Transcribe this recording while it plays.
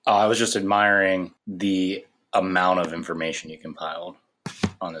I was just admiring the amount of information you compiled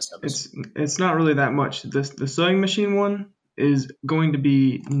on this episode. It's not really that much. The sewing machine one is going to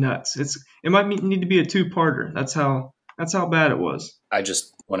be nuts. It might need to be a two-parter. That's how bad it was. I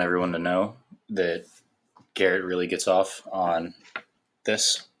just want everyone to know that Garrett really gets off on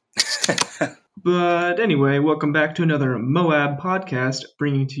this. But anyway, welcome back to another Moab podcast,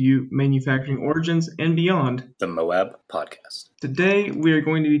 bringing to you manufacturing origins and beyond. The Moab Podcast. Today, we are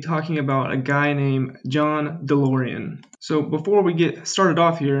going to be talking about a guy named John DeLorean. So before we get started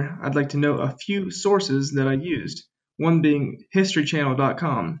off here, I'd like to note a few sources that I used. One being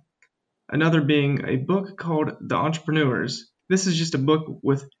HistoryChannel.com. Another being a book called The Entrepreneurs. This is just a book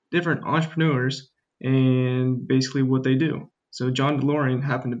with different entrepreneurs and basically what they do. So John DeLorean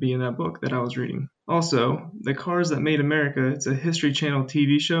happened to be in that book that I was reading. Also, The Cars That Made America. It's a History Channel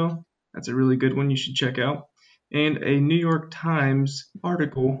TV show. That's a really good one you should check out. And a New York Times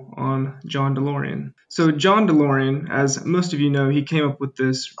article on John DeLorean. So John DeLorean, as most of you know, he came up with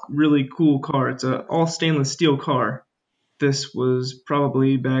this really cool car. It's an all stainless steel car. This was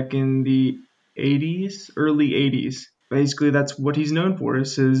probably back in the 80s, early 80s. Basically, that's what he's known for,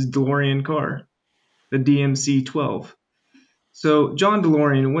 is his DeLorean car, the DMC-12. So John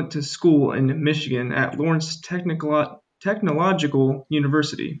DeLorean went to school in Michigan at Lawrence Technological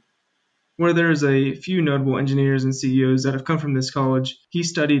University, where there's a few notable engineers and CEOs that have come from this college. He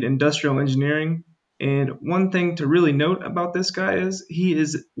studied industrial engineering, and one thing to really note about this guy is he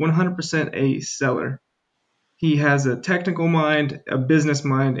is 100% a seller. He has a technical mind, a business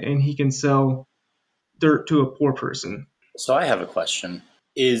mind, and he can sell dirt to a poor person. So I have a question.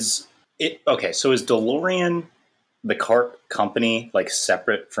 Is DeLorean the car company like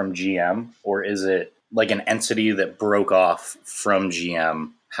separate from GM, or is it like an entity that broke off from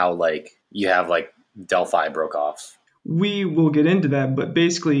GM? How like you have like Delphi broke off? We will get into that, but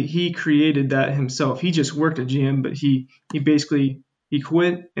basically he created that himself. He just worked at GM, but he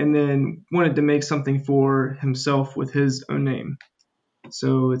quit and then wanted to make something for himself with his own name.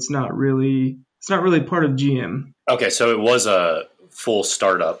 So it's not really part of GM. Okay, so it was a full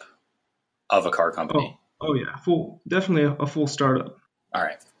startup of a car company. Oh yeah, definitely a full startup. All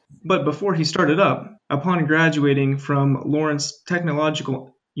right. But before he started up, upon graduating from Lawrence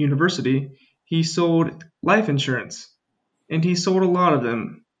Technological University, he sold life insurance. And he sold a lot of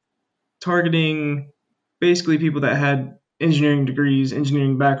them, targeting basically people that had engineering degrees,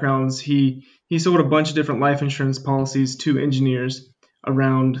 engineering backgrounds. He sold a bunch of different life insurance policies to engineers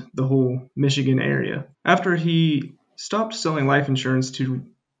around the whole Michigan area. After he stopped selling life insurance to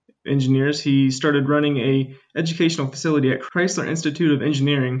engineers, he started running a educational facility at Chrysler Institute of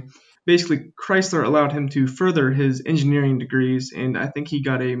Engineering. Basically, Chrysler allowed him to further his engineering degrees, and I think he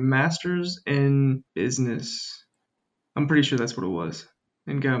got a master's in business. I'm pretty sure that's what it was.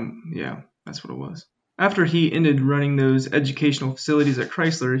 Yeah, that's what it was. After he ended running those educational facilities at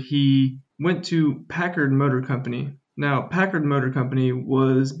Chrysler, he went to Packard Motor Company. Now, Packard Motor Company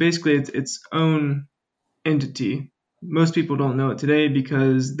was basically its own entity. Most people don't know it today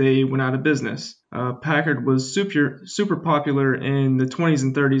because they went out of business. Packard was super popular in the 20s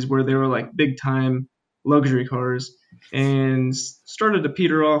and 30s, where they were like big time luxury cars, and started to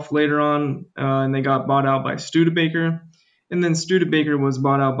peter off later on, and they got bought out by Studebaker. And then Studebaker was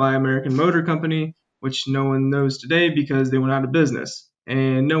bought out by American Motor Company, which no one knows today because they went out of business.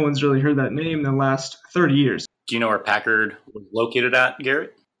 And no one's really heard that name in the last 30 years. Do you know where Packard was located at,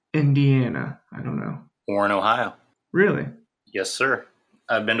 Garrett? Indiana. I don't know. Warren, Ohio. Really? Yes, sir.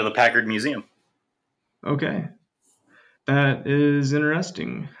 I've been to the Packard Museum. Okay. That is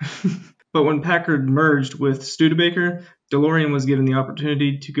interesting. But when Packard merged with Studebaker, DeLorean was given the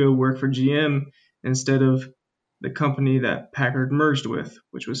opportunity to go work for GM instead of the company that Packard merged with,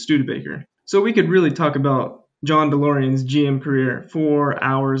 which was Studebaker. So we could really talk about John DeLorean's GM career for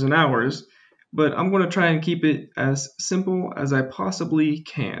hours and hours, but I'm going to try and keep it as simple as I possibly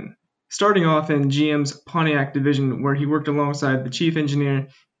can. Starting off in GM's Pontiac division, where he worked alongside the chief engineer,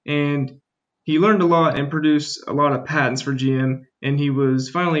 and he learned a lot and produced a lot of patents for GM, and he was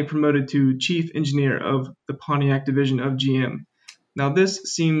finally promoted to chief engineer of the Pontiac division of GM. Now this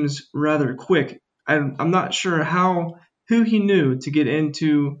seems rather quick. I'm not sure who he knew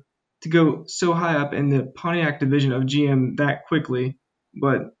to go so high up in the Pontiac division of GM that quickly,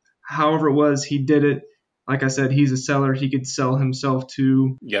 but however it was, he did it. Like I said, he's a seller. He could sell himself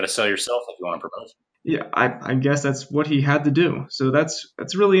to... You got to sell yourself if you want to promote. Yeah, I guess that's what he had to do. So that's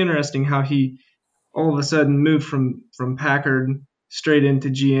really interesting how he all of a sudden moved from Packard straight into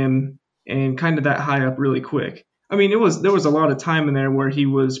GM and kind of that high up really quick. I mean, there was a lot of time in there where he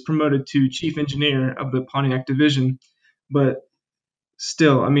was promoted to chief engineer of the Pontiac division, but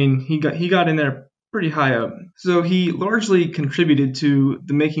still, I mean, he got in there pretty high up. So he largely contributed to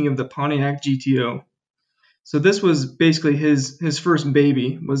the making of the Pontiac GTO. So this was basically his first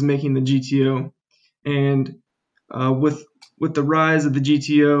baby, was making the GTO, and with the rise of the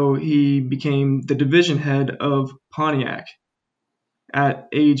GTO, he became the division head of Pontiac at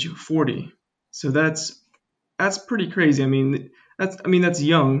age 40. So that's pretty crazy. I mean, that's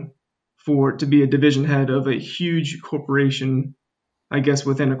young for to be a division head of a huge corporation, I guess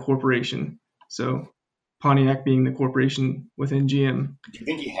within a corporation. So Pontiac being the corporation within GM. Do you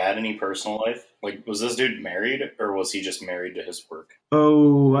think he had any personal life? Like, was this dude married, or was he just married to his work?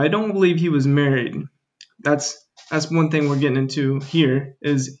 Oh, I don't believe he was married. That's one thing we're getting into here,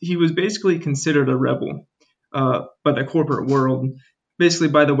 is he was basically considered a rebel by the corporate world, basically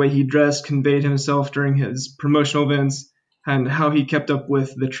by the way he dressed, conveyed himself during his promotional events, and how he kept up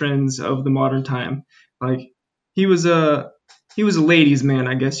with the trends of the modern time. Like, he was a ladies' man,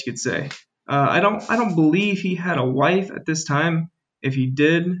 I guess you could say. I don't believe he had a wife at this time. If he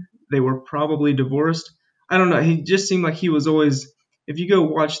did, they were probably divorced. I don't know. He just seemed like he was always. If you go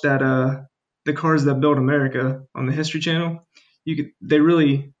watch that the Cars That Built America on the History Channel, they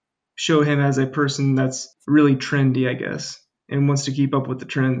really show him as a person that's really trendy, I guess, and wants to keep up with the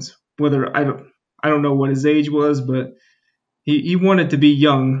trends. Whether I don't know what his age was, but he wanted to be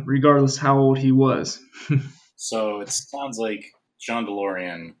young regardless how old he was. So it sounds like John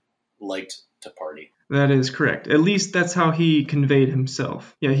DeLorean liked to party. That is correct. At least that's how he conveyed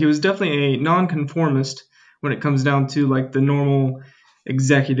himself. Yeah, he was definitely a nonconformist when it comes down to like the normal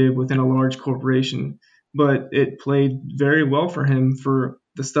executive within a large corporation, but it played very well for him for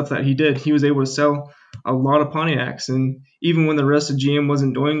the stuff that he did. He was able to sell a lot of Pontiacs, and even when the rest of GM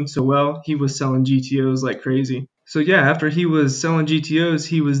wasn't doing so well, he was selling GTOs like crazy. So yeah, after he was selling GTOs,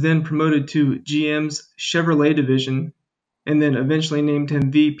 he was then promoted to GM's Chevrolet division, and then eventually named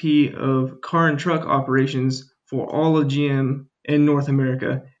him VP of Car and Truck Operations for all of GM in North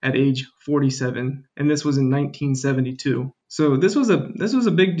America at age 47, and this was in 1972. So this was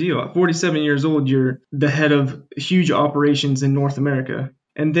a big deal. At 47 years old, you're the head of huge operations in North America.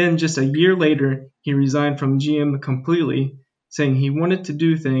 And then just a year later, he resigned from GM completely, saying he wanted to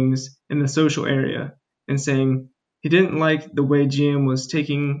do things in the social area, and saying he didn't like the way GM was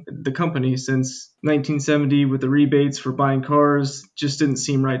taking the company since 1970 with the rebates for buying cars. Just didn't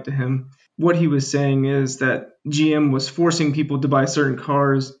seem right to him. What he was saying is that GM was forcing people to buy certain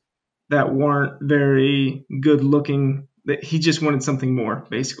cars that weren't very good looking. That he just wanted something more,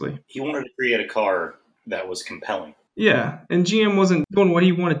 basically. He wanted to create a car that was compelling. Yeah, and GM wasn't doing what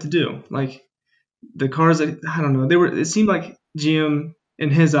he wanted to do. Like the cars, I don't know, it seemed like GM in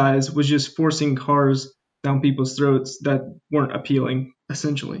his eyes was just forcing cars down people's throats that weren't appealing,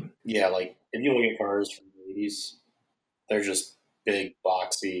 essentially. Yeah, like if you look at cars from the 80s, they're just big,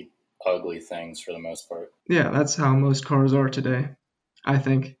 boxy, ugly things for the most part. Yeah, that's how most cars are today, I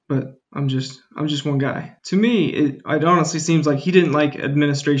think. But I'm just one guy. To me, it honestly seems like he didn't like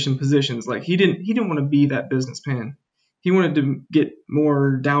administration positions. Like he didn't want to be that businessman. He wanted to get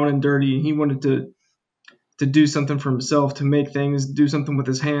more down and dirty. He wanted to do something for himself, to make things, do something with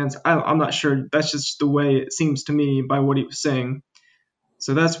his hands. I'm not sure. That's just the way it seems to me by what he was saying.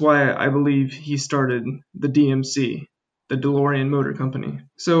 So that's why I believe he started the DMC, the DeLorean Motor Company.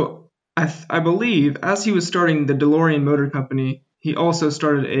 So I believe as he was starting the DeLorean Motor Company, he also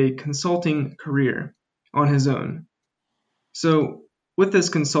started a consulting career on his own. So with this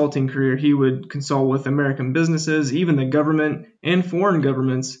consulting career, he would consult with American businesses, even the government and foreign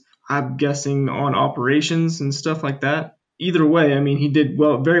governments, I'm guessing on operations and stuff like that. Either way, I mean, he did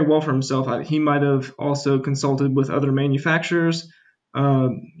very well for himself. He might have also consulted with other manufacturers,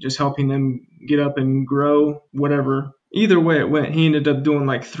 just helping them get up and grow, whatever. Either way it went, he ended up doing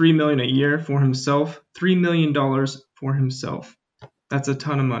like $3 million a year for himself. $3 million for himself. That's a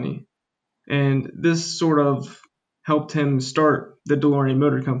ton of money. And this sort of helped him start the DeLorean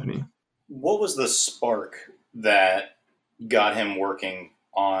Motor Company. What was the spark that got him working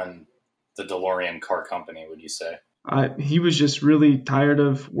on the DeLorean car company, would you say? He was just really tired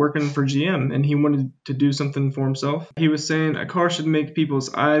of working for GM, and he wanted to do something for himself. He was saying a car should make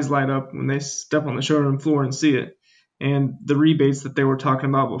people's eyes light up when they step on the showroom floor and see it. And the rebates that they were talking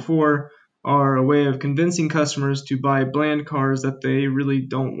about before are a way of convincing customers to buy bland cars that they really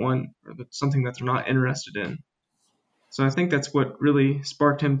don't want, or something that they're not interested in. So I think that's what really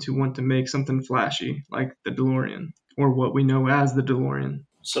sparked him to want to make something flashy, like the DeLorean, or what we know as the DeLorean.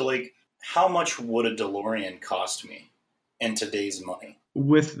 So, like, how much would a DeLorean cost me? in today's money.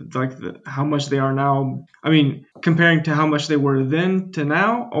 With like how much they are now. I mean, comparing to how much they were then to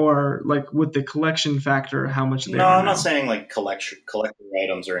now, or like with the collection factor, how much they No, are I'm now. not saying like collector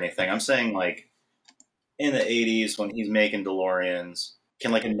items or anything. I'm saying like in the 80s when he's making DeLoreans,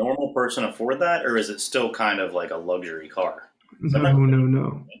 can like a normal person afford that, or is it still kind of like a luxury car?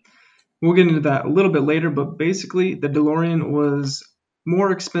 No. We'll get into that a little bit later, but basically the DeLorean was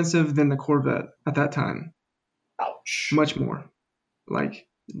more expensive than the Corvette at that time. Ouch. Much more. Like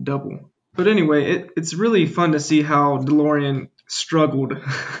double. But anyway, it's really fun to see how DeLorean struggled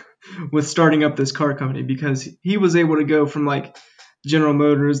with starting up this car company, because he was able to go from like General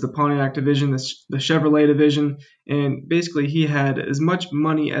Motors, the Pontiac division, the Chevrolet division, and basically he had as much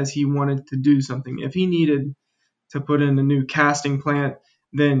money as he wanted to do something. If he needed to put in a new casting plant,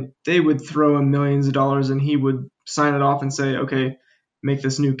 then they would throw him millions of dollars and he would sign it off and say, okay, make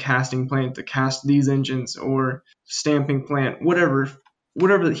this new casting plant to cast these engines, or stamping plant, whatever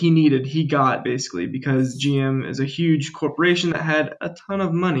he needed, he got basically, because GM is a huge corporation that had a ton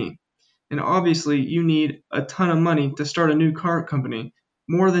of money. And obviously you need a ton of money to start a new car company,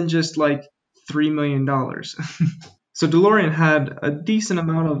 more than just like $3 million. So DeLorean had a decent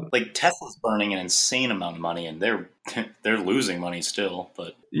amount of, like Tesla's burning an insane amount of money, and they're losing money still.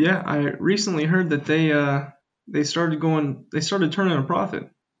 But yeah, I recently heard that they started turning a profit.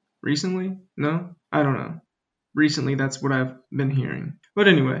 Recently? No, I don't know. Recently, that's what I've been hearing. But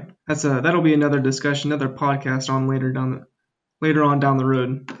anyway, that'll be another discussion, another podcast on later on down the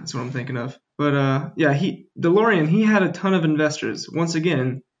road. That's what I'm thinking of. But yeah, DeLorean, he had a ton of investors. Once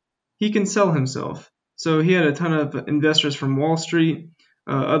again, he can sell himself. So he had a ton of investors from Wall Street,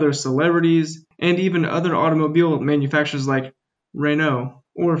 other celebrities, and even other automobile manufacturers like Renault.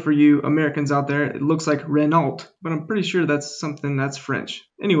 Or for you Americans out there, it looks like Renault, but I'm pretty sure that's French.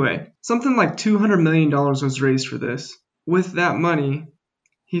 Anyway, something like $200 million was raised for this. With that money,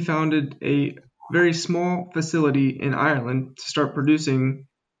 he founded a very small facility in Ireland to start producing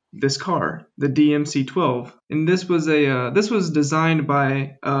this car, the DMC-12. And this was designed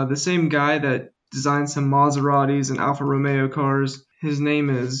by the same guy that designed some Maseratis and Alfa Romeo cars. His name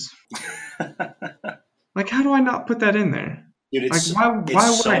is like, how do I not put that in there? dude, it's Why would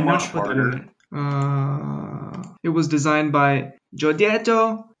so I much not put that harder. in there? It was designed by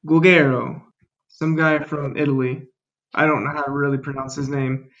Giulietto Gugero, some guy from Italy. I don't know how to really pronounce his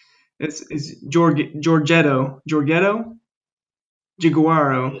name. It's Giorgetto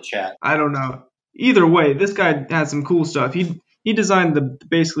Giguaro. The chat. I don't know. Either way, this guy had some cool stuff. He designed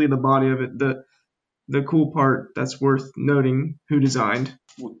basically the body of it. The cool part that's worth noting who designed.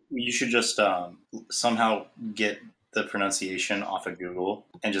 You should just somehow get the pronunciation off of Google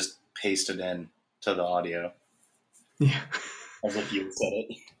and just paste it in to the audio. Yeah. As if you said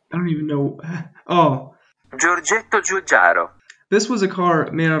it. I don't even know. Oh. Giorgetto Giugiaro. This was a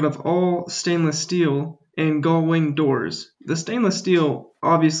car made out of all stainless steel and gull-wing doors. The stainless steel,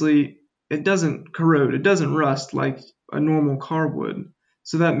 obviously, it doesn't corrode. It doesn't rust like a normal car would.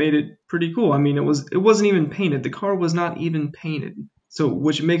 So that made it pretty cool. I mean, it wasn't even painted. The car was not even painted. So,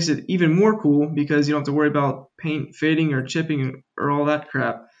 which makes it even more cool because you don't have to worry about paint fading or chipping or all that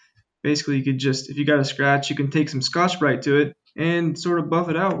crap. Basically, you could just, if you got a scratch, you can take some Scotch-Brite to it and sort of buff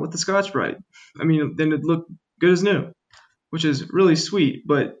it out with the Scotch-Brite. I mean, then it'd look good as new, which is really sweet,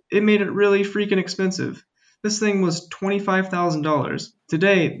 but it made it really freaking expensive. This thing was $25,000.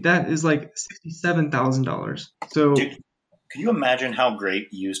 Today, that is like $67,000. So, dude, can you imagine how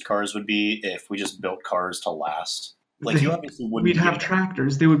great used cars would be if we just built cars to last? Like, you obviously wouldn't. We'd have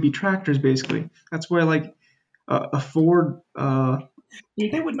tractors. They would be tractors, basically. That's why, like, a Ford.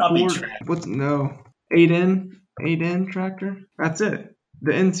 Dude, they would not be tractors. What's no 8N tractor? That's it.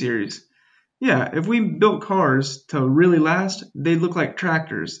 The N series. Yeah, if we built cars to really last, they'd look like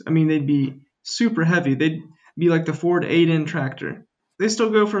tractors. I mean, they'd be super heavy. They'd be like the Ford 8N tractor. They still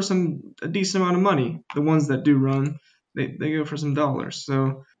go for a decent amount of money. The ones that do run, they go for some dollars.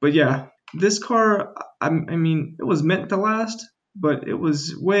 So, but yeah. This car, I mean, it was meant to last, but it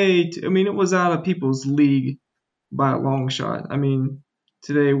was it was out of people's league by a long shot. I mean,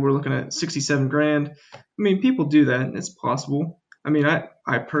 today we're looking at 67 grand. I mean, people do that. It's possible. I mean,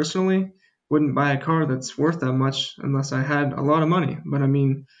 I personally wouldn't buy a car that's worth that much unless I had a lot of money. But I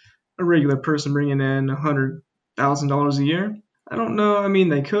mean, a regular person bringing in $100,000 a year, I don't know. I mean,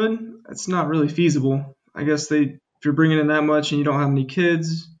 they could. It's not really feasible. I guess if you're bringing in that much and you don't have any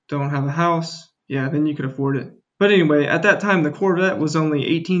kids, don't have a house, yeah, then you could afford it. But anyway, at that time, the Corvette was only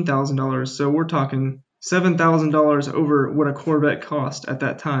 $18,000, so we're talking $7,000 over what a Corvette cost at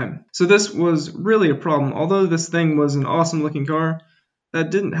that time. So this was really a problem. Although this thing was an awesome looking car, that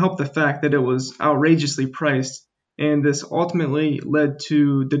didn't help the fact that it was outrageously priced and this ultimately led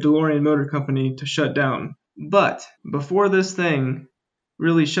to the DeLorean Motor Company to shut down. But before this thing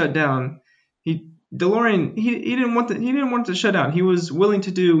really shut down, DeLorean didn't want it to shut down. He was willing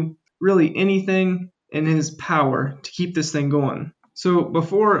to do really anything in his power to keep this thing going. So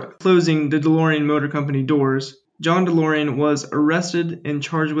before closing the DeLorean Motor Company doors, John DeLorean was arrested and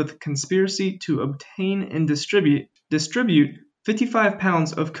charged with conspiracy to obtain and distribute 55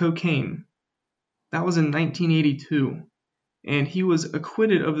 pounds of cocaine. That was in 1982. And he was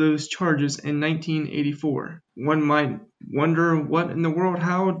acquitted of those charges in 1984. One might wonder, what in the world,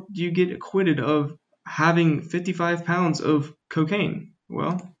 how do you get acquitted of having 55 pounds of cocaine?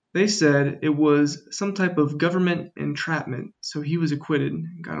 Well, they said it was some type of government entrapment, so he was acquitted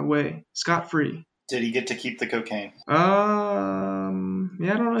and got away scot-free. Did he get to keep the cocaine? Yeah, I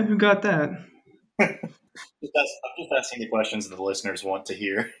don't know who got that. I'm just asking the questions that the listeners want to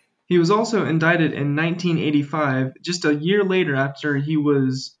hear. He was also indicted in 1985, just a year later after he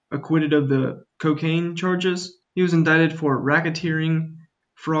was acquitted of the cocaine charges. He was indicted for racketeering,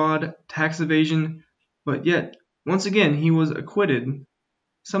 fraud, tax evasion, but yet, once again, he was acquitted.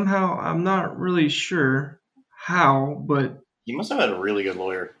 Somehow, I'm not really sure how, but... He must have had a really good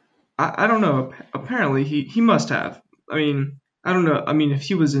lawyer. I don't know. Apparently, he must have. I mean, I don't know. I mean, if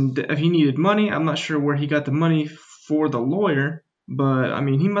he needed money, I'm not sure where he got the money for the lawyer. But I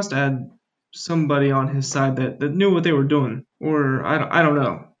mean, he must have had somebody on his side that knew what they were doing, or I don't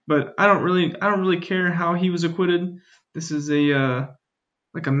know. But I don't really care how he was acquitted. This is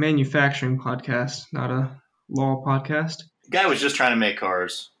like a manufacturing podcast, not a law podcast. The guy was just trying to make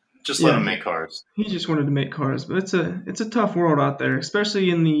cars. Just let him make cars. He just wanted to make cars, but it's a tough world out there, especially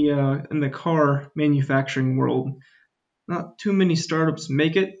in the car manufacturing world. Not too many startups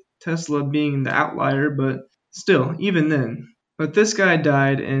make it. Tesla being the outlier, but still, even then. But this guy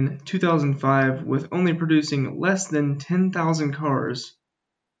died in 2005 with only producing less than 10,000 cars,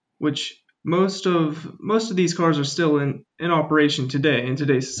 which most of these cars are still in operation today in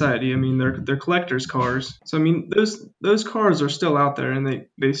today's society. I mean, they're collectors' cars. So I mean, those cars are still out there, and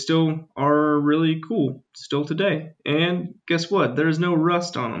they still are really cool still today. And guess what? There's no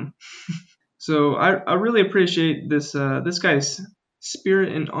rust on them. So I really appreciate this guy's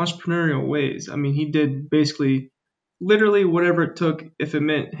spirit and entrepreneurial ways. I mean, he did basically literally whatever it took if it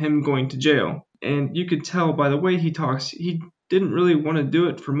meant him going to jail. And you could tell by the way he talks, he didn't really want to do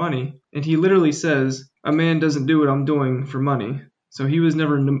it for money. And he literally says, a man doesn't do what I'm doing for money. So he was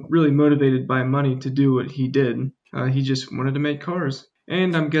never really motivated by money to do what he did. He just wanted to make cars.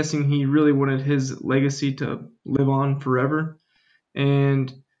 And I'm guessing he really wanted his legacy to live on forever.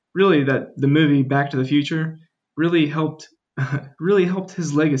 And really that the movie Back to the Future really helped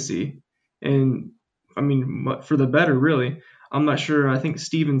his legacy. And I mean, for the better, really. I'm not sure. I think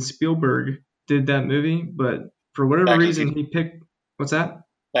Steven Spielberg did that movie, but for whatever reason, he picked... What's that?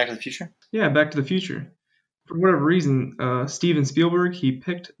 Back to the Future? Yeah, Back to the Future. For whatever reason, Steven Spielberg, he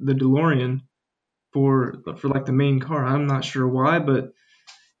picked the DeLorean for like the main car. I'm not sure why, but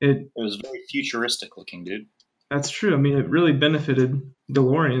it was very futuristic looking, dude. That's true. I mean, it really benefited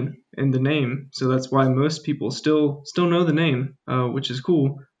DeLorean in the name, so that's why most people still know the name, which is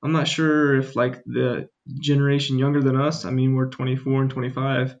cool. I'm not sure if like the generation younger than us, I mean, we're 24 and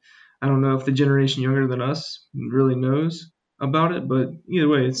 25. I don't know if the generation younger than us really knows about it, but either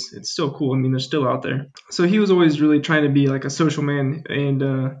way, it's still cool. I mean, they're still out there. So he was always really trying to be like a social man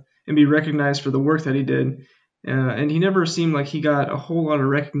and be recognized for the work that he did. And he never seemed like he got a whole lot of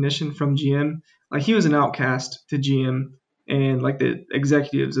recognition from GM. Like he was an outcast to GM and like the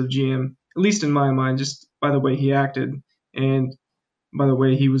executives of GM, at least in my mind, just by the way he acted and by the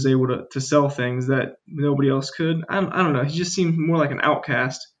way he was able to sell things that nobody else could. I don't know. He just seemed more like an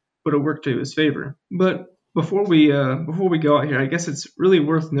outcast, but it worked to his favor. But before we go out here, I guess it's really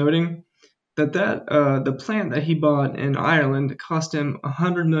worth noting that the plant that he bought in Ireland cost him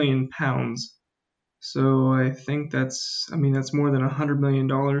 £100 million. So I think that's more than $100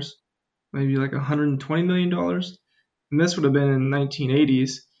 million, maybe like $120 million. And this would have been in the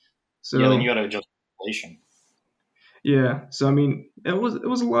 1980s. So yeah, then you got to adjust inflation. Yeah, so I mean, it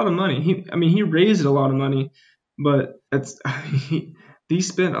was a lot of money. He raised a lot of money, but he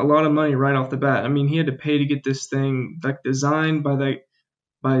spent a lot of money right off the bat. I mean, he had to pay to get this thing like designed by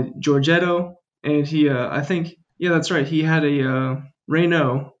Giorgetto, and I think that's right. He had a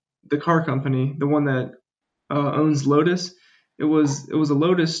Renault, the car company, the one that owns Lotus. It was a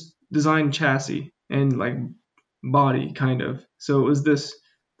Lotus design chassis and like body kind of. So it was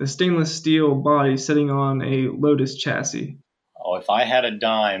the stainless steel body sitting on a Lotus chassis. Oh, if I had a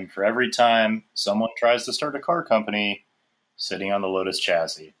dime for every time someone tries to start a car company sitting on the Lotus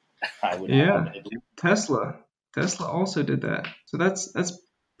chassis, I would. Yeah, Tesla. Tesla also did that. So that's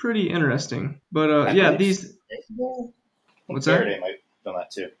pretty interesting. But yeah, these. What's that? Faraday might have done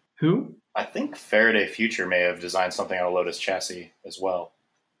that too. Who? I think Faraday Future may have designed something on a Lotus chassis as well.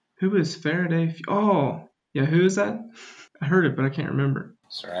 Who is Faraday? Oh, yeah. Who is that? I heard it, but I can't remember.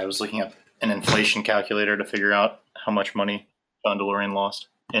 Sorry, I was looking up an inflation calculator to figure out how much money John DeLorean lost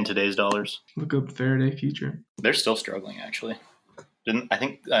in today's dollars. Look up Faraday Future. They're still struggling, actually.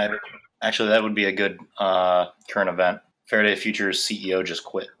 Actually, that would be a good current event. Faraday Future's CEO just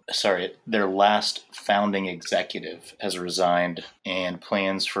quit. Sorry, their last founding executive has resigned, and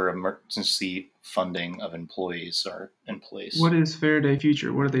plans for emergency funding of employees are in place. What is Faraday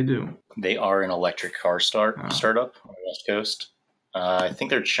Future? What do they do? They are an electric car startup on the West Coast. I think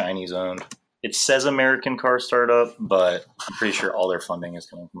they're Chinese owned. It says American car startup, but I'm pretty sure all their funding is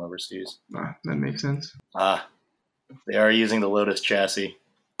coming from overseas. That makes sense. They are using the Lotus chassis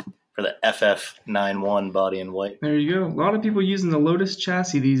for the FF91 body in white. There you go. A lot of people using the Lotus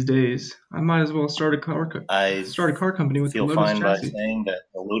chassis these days. I might as well start a car company with the Lotus chassis. Feel fine by saying that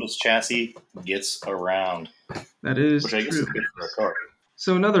the Lotus chassis gets around. That is which I guess true. is good for a car.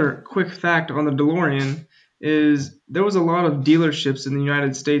 So another quick fact on the DeLorean is there was a lot of dealerships in the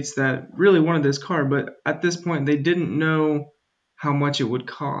United States that really wanted this car, but at this point they didn't know how much it would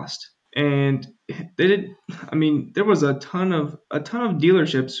cost. And there was a ton of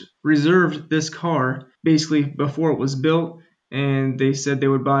dealerships reserved this car basically before it was built, and they said they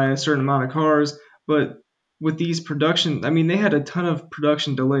would buy a certain amount of cars. But with these production, they had a ton of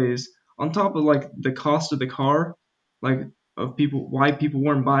production delays on top of like the cost of the car, like why people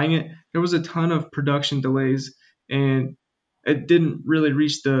weren't buying it. There was a ton of production delays, and it didn't really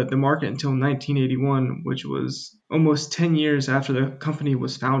reach the market until 1981, which was almost 10 years after the company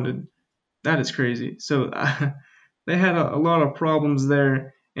was founded. That is crazy. So they had a lot of problems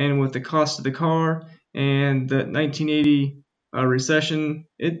there, and with the cost of the car and the 1980 recession,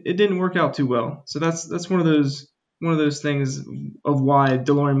 it didn't work out too well. So that's one of those things of why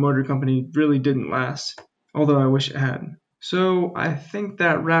DeLorean Motor Company really didn't last, although I wish it had. So I think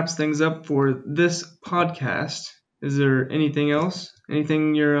that wraps things up for this podcast. Is there anything else?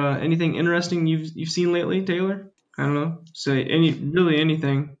 Anything interesting you've seen lately, Taylor? I don't know. Say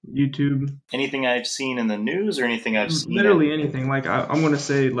anything. YouTube. Anything I've seen in the news, or anything I've seen. Literally anything. Like I'm gonna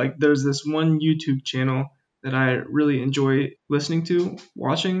say, like there's this one YouTube channel that I really enjoy listening to,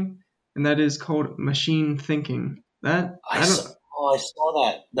 watching, and that is called Machine Thinking. I saw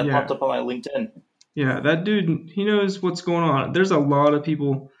that. That popped up on my LinkedIn. Yeah, that dude, he knows what's going on. There's a lot of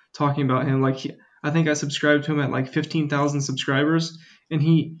people talking about him. Like I think I subscribed to him at like 15,000 subscribers, and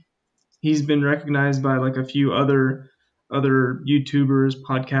he's been recognized by like a few other YouTubers,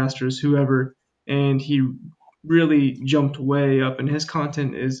 podcasters, whoever, and he really jumped way up, and his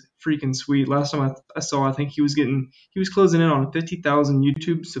content is freaking sweet. Last time I saw, I think he was closing in on 50,000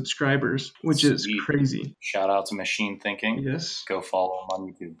 YouTube subscribers, which is crazy. Shout out to Machine Thinking. Yes. Go follow him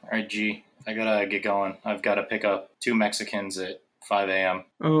on YouTube. All right, G, I gotta get going. I've got to pick up 2 Mexicans at 5 a.m.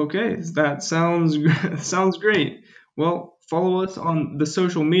 Okay, that sounds great. Well, follow us on the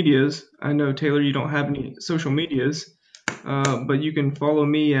social medias. I know, Taylor, you don't have any social medias, but you can follow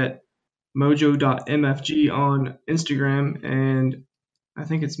me at mojo.mfg on Instagram, and I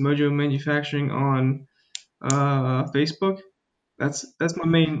think it's Mojo Manufacturing on Facebook. That's my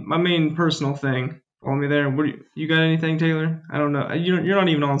main personal thing. Follow me there. You got anything, Taylor? I don't know. You're not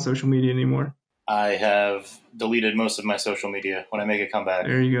even on social media anymore. I have deleted most of my social media. When I make a comeback,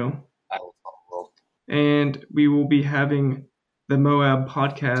 there you go. I will tell the world. And we will be having the Moab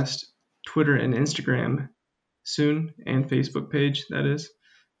podcast Twitter and Instagram soon, and Facebook page, that is.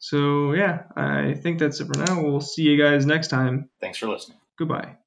 So yeah, I think that's it for now. We'll see you guys next time. Thanks for listening. Goodbye.